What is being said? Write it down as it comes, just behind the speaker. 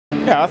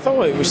Yeah, I thought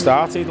we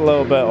started a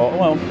little bit.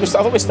 Well, I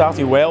thought we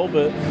started well,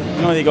 but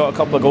they got a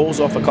couple of goals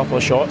off a couple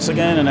of shots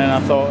again, and then I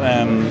thought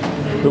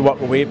we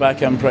worked our way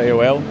back in pretty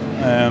well.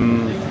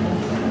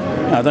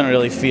 I didn't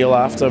really feel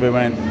after we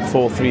went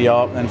 4-3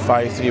 up and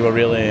 5-3 were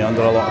really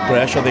under a lot of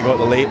pressure. They got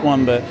the late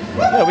one, but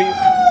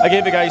I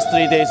gave the guys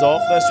 3 days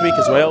off this week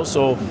as well,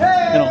 so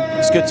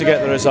it's good to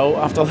get the result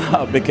after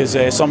that, because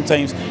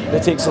sometimes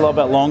it takes a little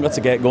bit longer to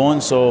get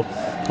going. So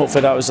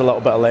hopefully that was a little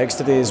bit of legs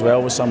today as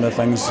well with some of the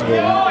things.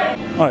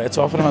 All right, the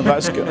Tottenham,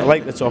 that's good. I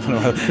like the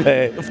Tottenham.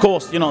 Of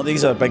course,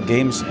 these are big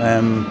games.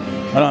 I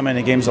don't know how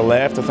many games are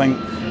left. I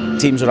think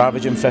teams are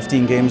averaging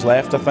 15 games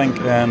left. I think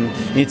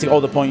you need to get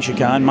all the points you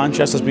can.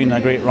 Manchester's been a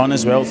great run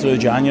as well through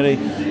January,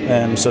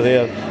 so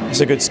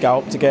it's a good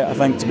scalp to get, I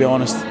think, to be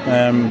honest.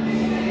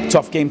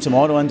 Tough game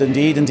tomorrow, and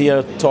Dundee are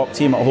a top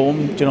team at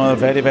home. They're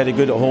very, very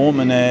good at home,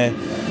 and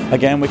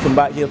again, we come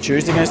back here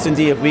Tuesday against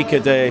Dundee. If we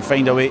could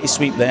find a way to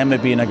sweep them,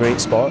 we'd be in a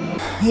great spot.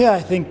 Yeah, I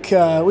think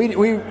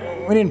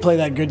we didn't play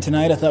that good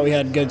tonight. I thought we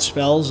had good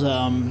spells.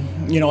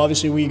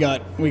 Obviously we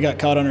got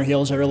caught on our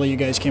heels early. You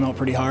guys came out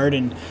pretty hard,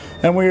 and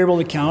we were able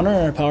to counter.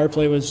 Our power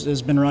play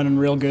has been running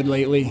real good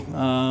lately,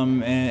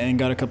 and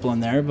got a couple in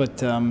there.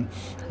 But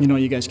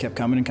you guys kept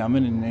coming and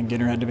coming, and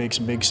Ginter had to make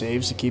some big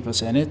saves to keep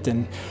us in it.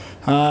 And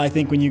I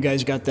think when you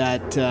guys got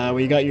that,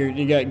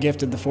 you got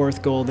gifted the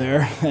fourth goal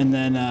there, and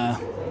then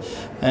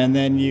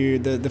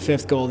the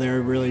fifth goal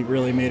there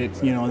really made it.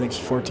 I think it's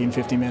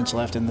 14-15 minutes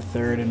left in the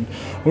third, and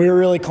we were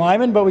really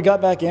climbing, but we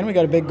got back in. We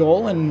got a big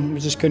goal, and we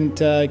just couldn't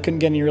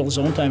get any real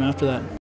zone time after that.